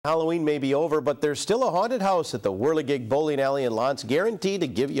Halloween may be over, but there's still a haunted house at the Whirl-I-Gig bowling alley in Lance, guaranteed to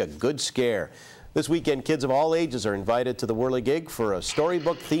give you a good scare. This weekend, kids of all ages are invited to the Whirl-I-Gig for a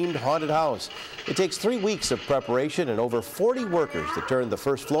storybook-themed haunted house. It takes 3 weeks of preparation and over 40 workers to turn the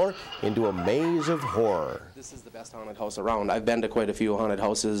first floor into a maze of horror. This is the best haunted house around. I've been to quite a few haunted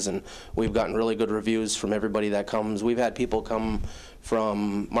houses, and we've gotten really good reviews from everybody that comes. We've had people come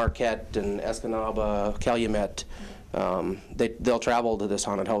from Marquette and Escanaba, Calumet. They'll travel to this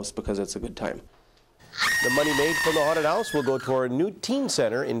haunted house because it's a good time. The money made from the haunted house will go toward a new teen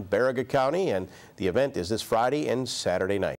center in Baraga County, and the event is this Friday and Saturday night.